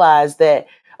don't realize that,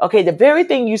 okay, the very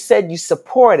thing you said you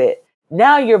supported,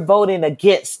 now you're voting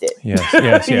against it.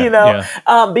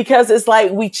 Because it's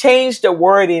like we changed the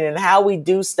wording and how we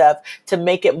do stuff to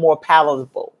make it more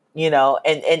palatable, and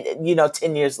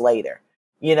 10 years later,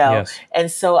 And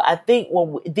so I think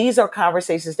these are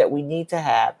conversations that we need to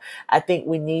have. I think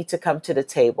we need to come to the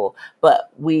table,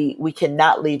 but we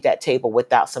cannot leave that table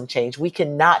without some change. We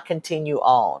cannot continue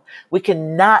on. We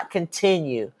cannot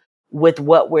continue with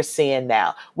what we're seeing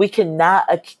now. We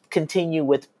cannot continue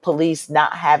with police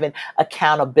not having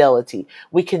accountability.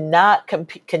 We cannot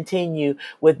continue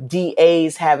with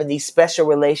DAs having these special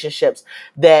relationships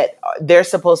that they're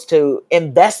supposed to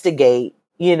investigate,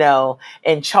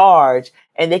 and charge,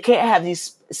 and they can't have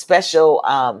these special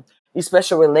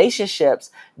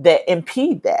relationships that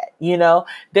impede that.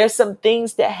 There's some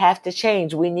things that have to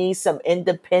change. We need some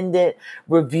independent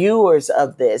reviewers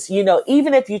of this.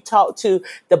 Even if you talk to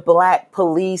the Black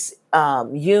police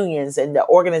unions and the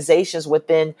organizations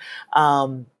within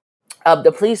of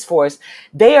the police force,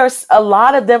 a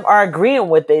lot of them are agreeing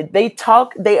with it.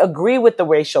 They agree with the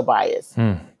racial bias.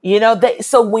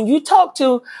 So when you talk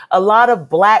to a lot of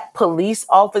Black police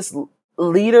office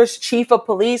leaders, chief of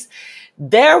police,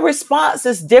 their response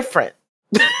is different.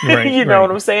 Right, you know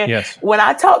what I'm saying? Yes. When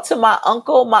I talk to my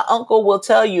uncle will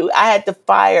tell you I had to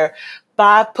fire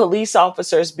 5 police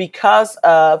officers because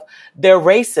of their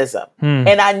racism.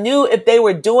 And I knew if they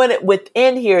were doing it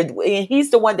within here, and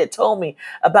he's the one that told me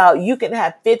about, you can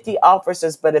have 50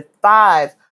 officers, but if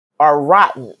 5 are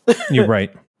rotten, you're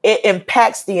right, it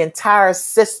impacts the entire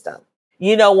system.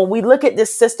 When we look at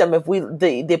this system,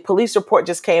 the police report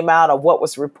just came out of what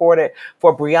was reported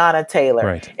for Breonna Taylor.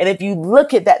 Right. And if you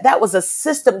look at that was a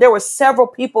system. There were several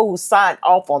people who signed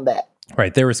off on that.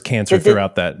 Right. There was cancer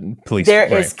throughout that police. There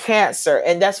is cancer.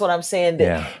 And that's what I'm saying.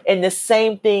 And the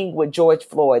same thing with George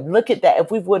Floyd. Look at that. If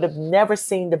we would have never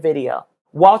seen the video.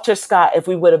 Walter Scott, if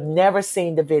we would have never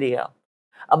seen the video.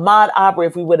 Ahmaud Arbery,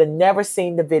 if we would have never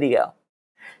seen the video.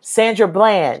 Sandra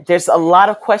Bland, there's a lot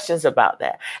of questions about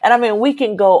that. And I mean, we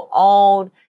can go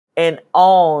on and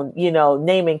on,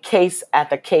 naming case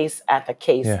after case after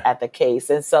case after case.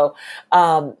 And so,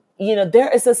 there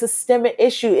is a systemic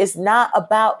issue. It's not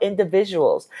about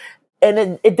individuals.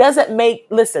 And it doesn't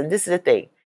listen, this is the thing.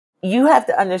 You have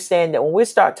to understand that when we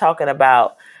start talking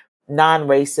about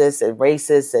non-racist and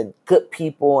racist and good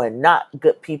people and not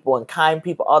good people and kind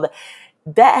people, all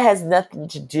that has nothing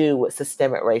to do with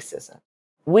systemic racism.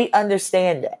 We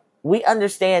understand that. We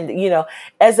understand,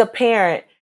 as a parent,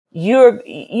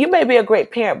 you may be a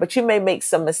great parent, but you may make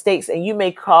some mistakes, and you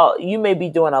may be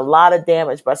doing a lot of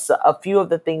damage by a few of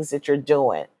the things that you're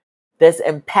doing that's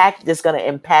going to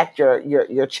impact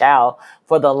your child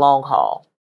for the long haul.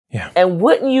 Yeah. And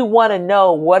wouldn't you want to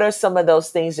know what are some of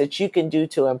those things that you can do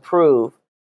to improve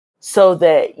so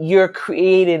that you're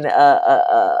creating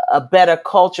a better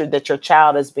culture, that your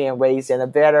child is being raised in a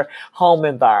better home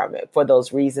environment for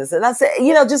those reasons? And I say,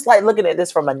 just like looking at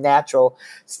this from a natural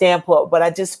standpoint, but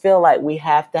I just feel like we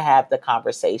have to have the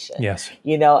conversation. Yes.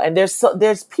 And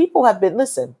there's people have been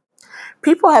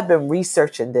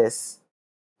researching this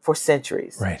for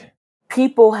centuries. Right.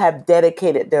 People have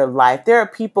dedicated their life. There are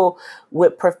people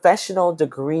with professional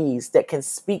degrees that can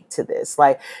speak to this.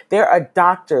 Like, there are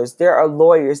doctors, there are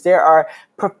lawyers, there are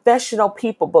professional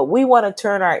people, but we want to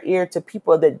turn our ear to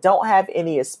people that don't have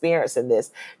any experience in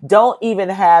this, don't even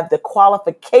have the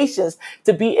qualifications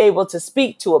to be able to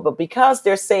speak to it. But because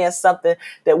they're saying something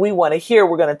that we want to hear,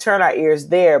 we're going to turn our ears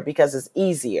there because it's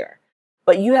easier.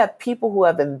 But you have people who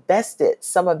have invested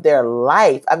some of their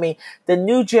life. I mean, the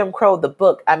new Jim Crow, the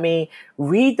book. I mean,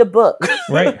 read the book.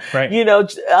 Right.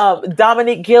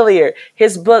 Dominic Gilliard,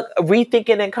 his book,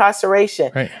 Rethinking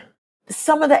Incarceration. Right.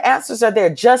 Some of the answers are there.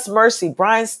 Just Mercy,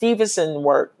 Brian Stevenson's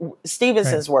work,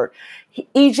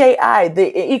 EJI,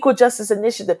 the Equal Justice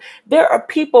Initiative. There are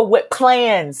people with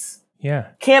plans. Yeah.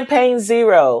 Campaign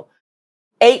Zero.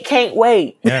 8 Can't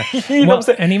Wait. Yeah. You know what I'm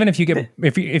saying? And even if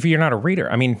you're not a reader,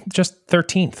 I mean, just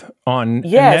 13th on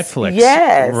Netflix.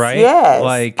 Yes. Right? Yes.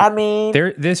 Like, I mean,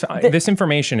 this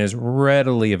information is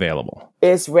readily available.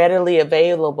 It's readily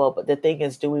available, but the thing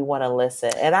is, do we want to listen?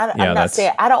 And I'm not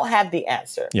saying I don't have the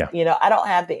answer. Yeah. I don't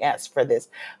have the answer for this,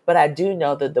 but I do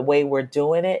know that the way we're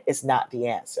doing it is not the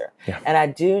answer. Yeah. And I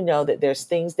do know that there's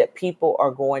things that people are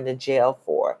going to jail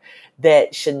for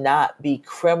that should not be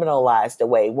criminalized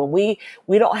away. When we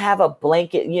don't have a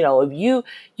blanket, if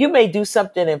you may do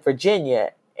something in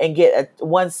Virginia and get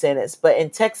one sentence, but in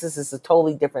Texas it's a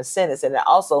totally different sentence, and it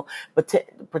also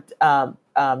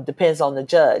depends on the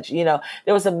judge. There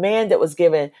was a man that was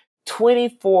given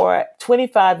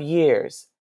 25 years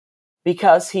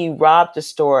because he robbed a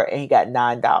store and he got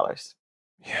 $9.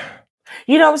 Yeah.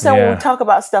 You know what I'm saying? Yeah. When we talk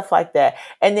about stuff like that,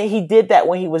 and then he did that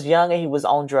when he was young and he was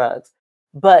on drugs.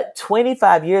 But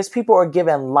 25 years, people are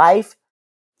given life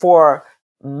for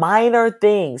minor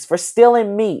things, for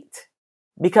stealing meat,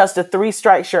 because the 3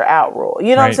 strikes you're out rule.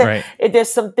 You know what I'm saying? Right.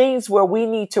 There's some things where we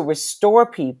need to restore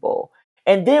people.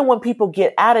 And then when people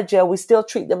get out of jail, we still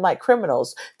treat them like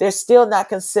criminals. They're still not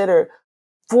considered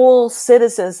full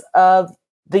citizens of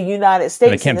the United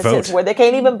States in a sense where they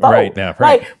can't even vote. Right, yeah,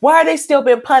 right. Like, why are they still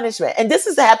being punishment? And this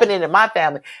is happening in my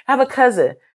family. I have a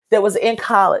cousin that was in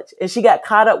college and she got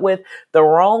caught up with the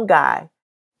wrong guy.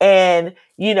 And,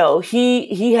 you know,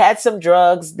 he had some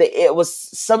drugs. It was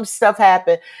some stuff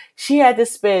happened. She had to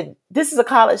spend, this is a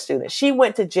college student. She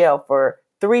went to jail for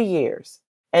 3 years.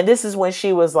 And this is when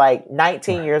she was like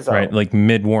 19 years old. Right, like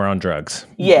mid-war on drugs.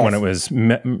 Yes. When it was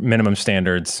minimum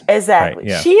standards. Exactly.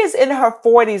 Right, yeah. She is in her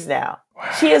 40s now.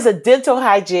 Wow. She is a dental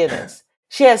hygienist.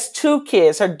 She has 2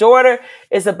 kids. Her daughter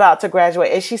is about to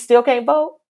graduate and she still can't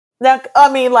vote. Now,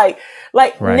 I mean, like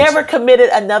right. Never committed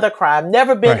another crime,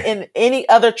 never been in any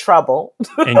other trouble.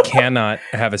 And cannot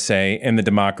have a say in the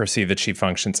democracy that she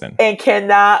functions in. And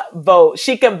cannot vote.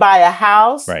 She can buy a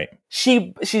house. Right.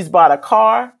 She's bought a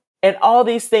car and all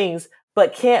these things,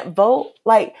 but can't vote.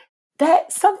 Like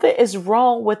that, something is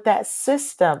wrong with that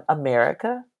system,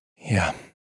 America. Yeah.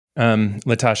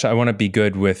 Latasha, I want to be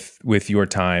good with your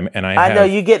time, and I know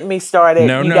you getting me started.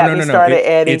 No,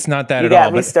 Eddie. It's not that you at all.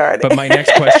 Got me started. But my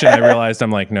next question, I realized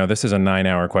I'm like, no, this is a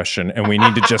 9-hour question, and we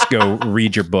need to just go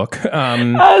read your book.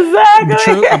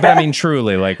 Exactly. But I mean,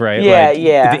 truly, like, right? Yeah, like,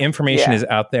 yeah. The information is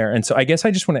out there, and so I guess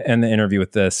I just want to end the interview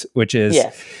with this, which is,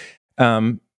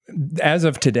 as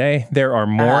of today, there are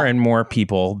more and more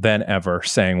people than ever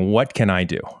saying, "What can I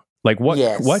do? Like,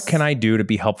 what can I do to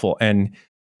be helpful?" And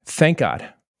thank God.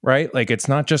 Right? Like it's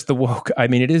not just the woke. I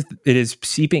mean, it is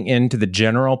seeping into the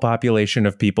general population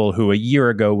of people who a year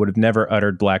ago would have never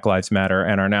uttered Black Lives Matter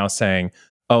and are now saying,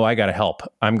 oh, I got to help.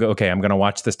 I'm going to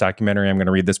watch this documentary. I'm going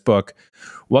to read this book.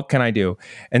 What can I do?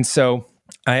 And so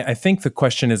I think the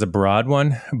question is a broad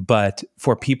one, but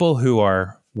for people who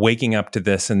are waking up to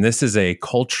this, and this is a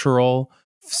cultural,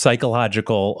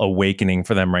 psychological awakening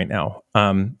for them right now.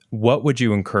 What would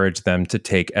you encourage them to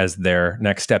take as their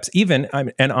next steps?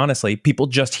 And honestly, people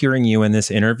just hearing you in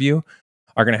this interview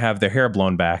are going to have their hair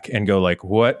blown back and go like,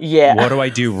 what do I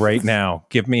do right now?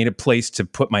 Give me a place to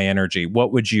put my energy.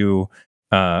 What would you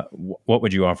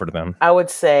offer to them? I would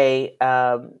say,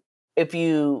 if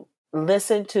you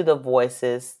listen to the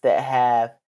voices that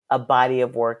have a body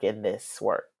of work in this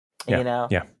work,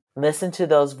 listen to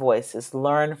those voices,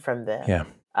 learn from them. Yeah.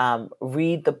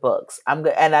 Read the books. And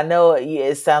I know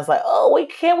it sounds like,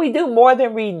 can we do more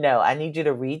than read? No, I need you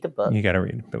to read the books. You got to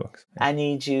read the books. I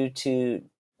need you to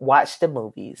watch the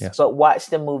movies, yes. but watch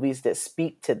the movies that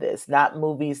speak to this, not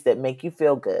movies that make you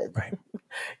feel good. Right.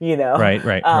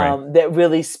 Right. That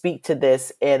really speak to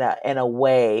this in a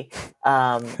way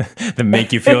that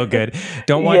make you feel good.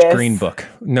 Don't watch Green Book.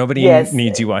 Nobody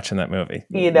needs you watching that movie.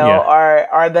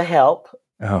 Or The Help.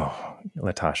 Oh,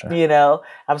 Latasha.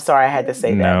 I'm sorry I had to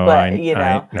say that. No, but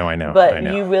I know. But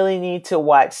you really need to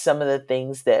watch some of the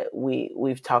things that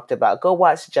we've talked about. Go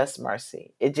watch Just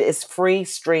Mercy. It's free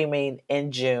streaming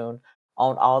in June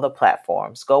on all the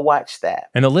platforms. Go watch that.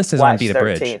 And the list is on Be the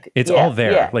 13th. Bridge. It's all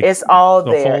there. Yeah. Like it's all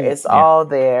there. All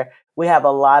there. We have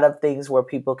a lot of things where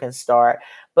people can start,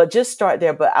 but just start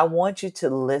there. But I want you to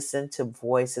listen to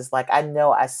voices. Like I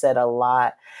know I said a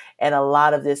lot, and a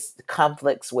lot of this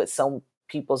conflicts with some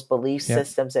people's belief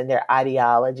systems and their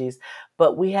ideologies,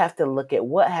 but we have to look at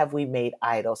what have we made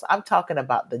idols. I'm talking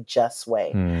about the just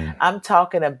way. I'm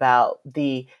talking about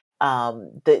the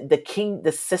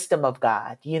system of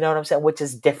God, you know what I'm saying, which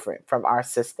is different from our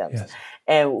systems. Yes.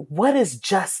 And what is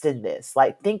just in this?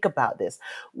 Like, think about this.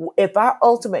 If our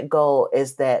ultimate goal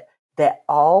is that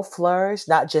all flourish,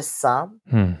 not just some,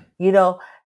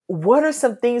 what are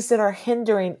some things that are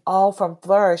hindering all from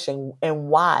flourishing and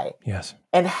why? Yes.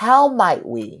 And how might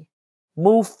we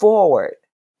move forward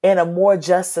in a more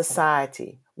just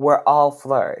society where all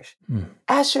flourish?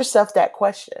 Ask yourself that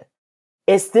question.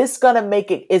 Is this going to make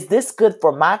it? Is this good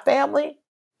for my family?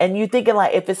 And you're thinking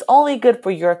like, if it's only good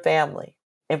for your family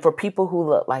and for people who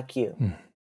look like you,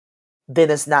 then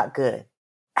it's not good.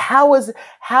 How is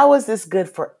this good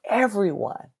for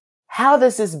everyone? How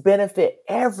does this benefit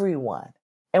everyone?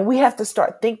 And we have to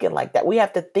start thinking like that. We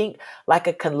have to think like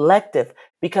a collective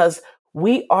because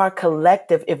we are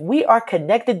collective. If we are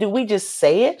connected, do we just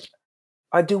say it?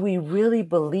 Or do we really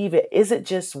believe it? Is it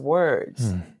just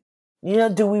words?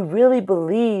 Do we really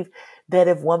believe that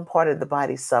if one part of the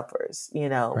body suffers, we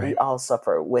all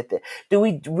suffer with it? Do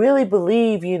we really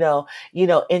believe,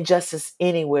 injustice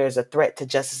anywhere is a threat to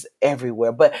justice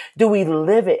everywhere? But do we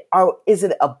live it? Or is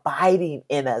it abiding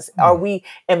in us? Are we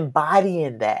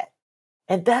embodying that?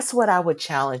 And that's what I would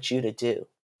challenge you to do.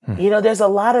 There's a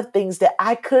lot of things that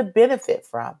I could benefit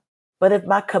from, but if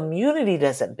my community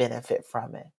doesn't benefit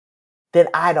from it, then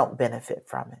I don't benefit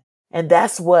from it. And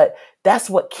that's what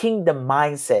kingdom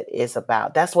mindset is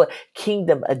about. That's what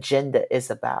kingdom agenda is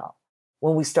about.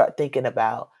 When we start thinking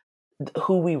about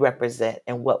who we represent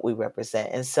and what we represent.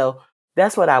 And so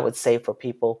that's what I would say for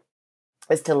people,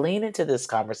 is to lean into this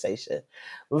conversation.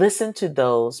 Listen to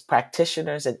those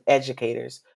practitioners and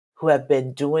educators who have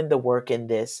been doing the work in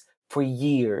this for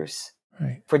years,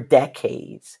 right, for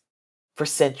decades, for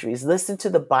centuries. Listen to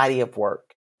the body of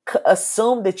work.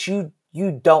 Assume that you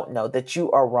don't know, that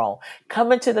you are wrong.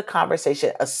 Come into the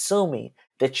conversation assuming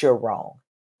that you're wrong.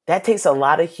 That takes a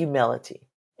lot of humility.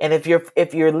 And if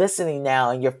you're listening now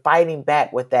and you're fighting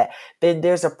back with that, then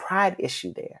there's a pride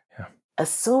issue there. Yeah.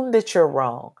 Assume that you're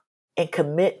wrong and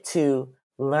commit to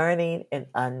learning and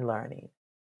unlearning.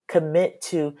 Commit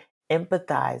to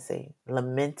empathizing,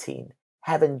 lamenting,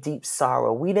 having deep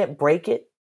sorrow. We didn't break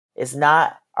it. It's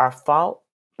not our fault,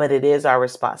 but it is our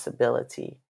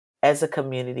responsibility as a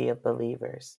community of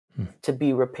believers to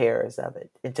be repairers of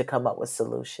it and to come up with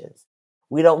solutions.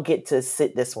 We don't get to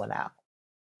sit this one out.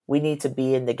 We need to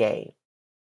be in the game.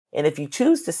 And if you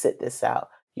choose to sit this out,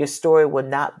 your story will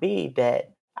not be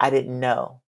that I didn't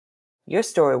know. Your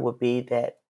story will be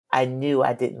that I knew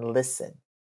I didn't listen.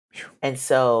 And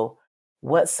so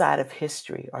what side of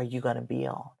history are you going to be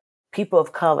on? People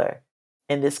of color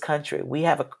in this country, we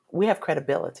have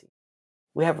credibility.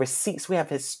 We have receipts. We have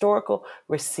historical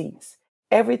receipts.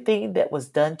 Everything that was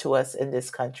done to us in this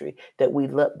country that we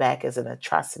look back as an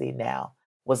atrocity now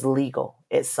was legal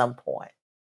at some point.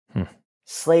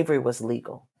 Slavery was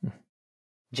legal.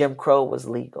 Jim Crow was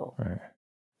legal. Right.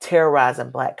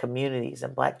 Terrorizing Black communities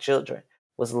and Black children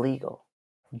was legal.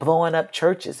 Blowing up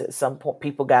churches at some point,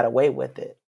 people got away with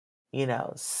it.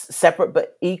 Separate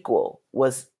but equal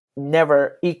was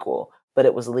never equal, but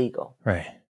it was legal. Right.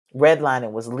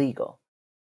 Redlining was legal.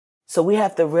 So we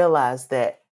have to realize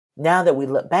that now that we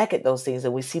look back at those things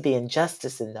and we see the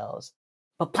injustice in those,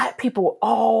 but Black people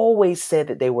always said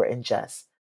that they were unjust.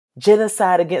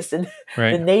 Genocide against the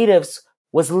natives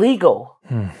was legal.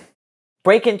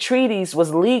 Breaking treaties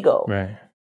was legal. Right.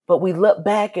 But we look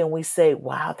back and we say,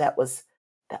 wow, that was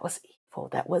evil.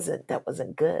 That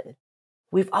wasn't good.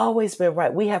 We've always been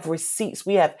right. We have receipts.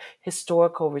 We have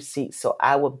historical receipts. So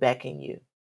I would beckon you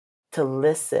to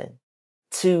listen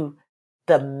to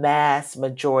the mass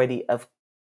majority of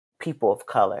people of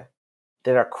color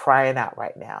that are crying out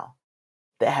right now,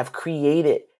 that have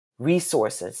created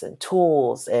resources and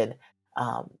tools and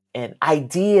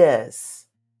ideas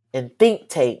and think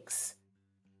tanks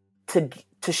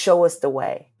to show us the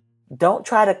way. Don't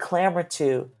try to clamor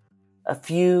to a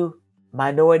few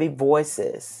minority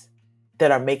voices that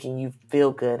are making you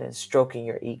feel good and stroking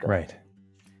your ego. Right.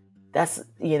 That's,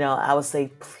 I would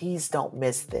say, please don't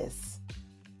miss this.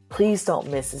 Please don't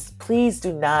miss this. Please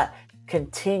do not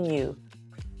continue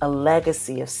a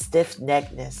legacy of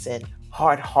stiff-neckedness and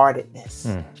hard-heartedness.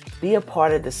 Be a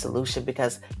part of the solution,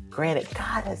 because granted,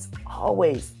 God has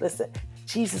always,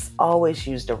 Jesus always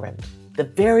used a remnant. The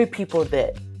very people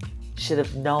that should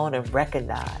have known and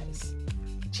recognized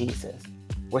Jesus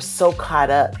were so caught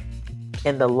up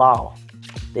in the law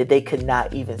that they could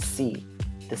not even see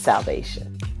the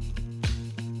salvation.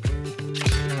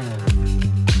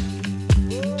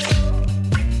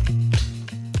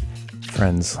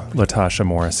 Friends, Latasha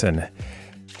Morrison,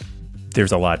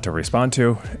 there's a lot to respond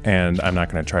to, and I'm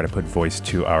not going to try to put voice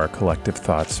to our collective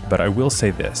thoughts, but I will say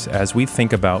this. As we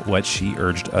think about what she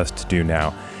urged us to do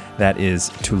now, that is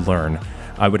to learn,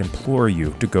 I would implore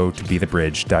you to go to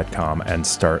bethebridge.com and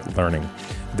start learning.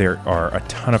 There are a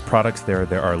ton of products there.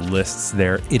 There are lists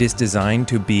there. It is designed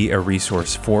to be a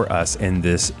resource for us in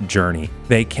this journey.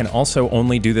 They can also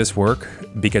only do this work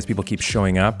because people keep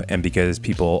showing up and because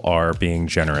people are being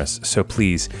generous. So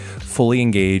please fully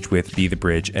engage with Be The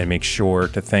Bridge and make sure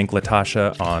to thank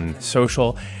Latasha on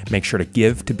social. Make sure to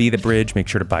give to Be The Bridge. Make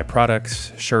sure to buy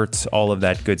products, shirts, all of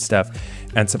that good stuff,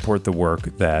 and support the work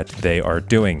that they are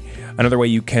doing. Another way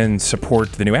you can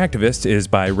support The New Activist is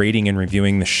by rating and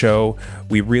reviewing the show.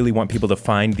 We really want people to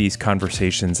find these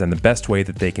conversations, and the best way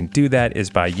that they can do that is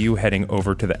by you heading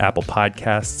over to the Apple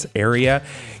Podcasts area,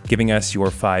 giving us your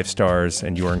 5 stars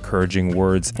and your encouraging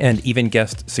words, and even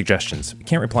guest suggestions. We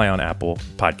can't reply on Apple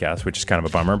Podcasts, which is kind of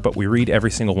a bummer, but we read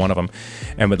every single one of them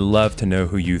and would love to know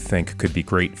who you think could be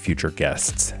great future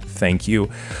guests. Thank you.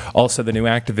 Also, The New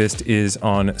Activist is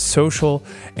on social,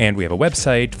 and we have a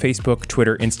website, Facebook,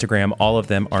 Twitter, Instagram. All of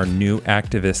them are New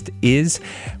Activist is,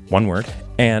 one word,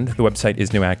 and the website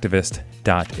is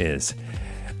newactivist.is.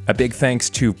 A big thanks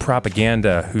to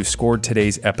Propaganda, who scored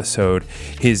today's episode.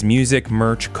 His music,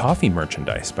 merch, coffee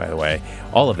merchandise, by the way,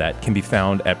 all of that can be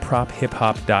found at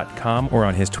prophiphop.com or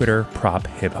on his Twitter,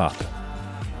 prophiphop.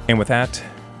 And with that,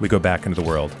 we go back into the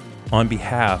world. On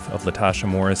behalf of Latasha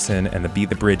Morrison and the Be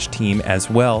The Bridge team, as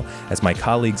well as my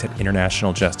colleagues at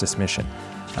International Justice Mission,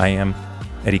 I am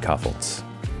Eddie Koffoltz.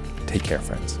 Take care,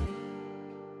 friends.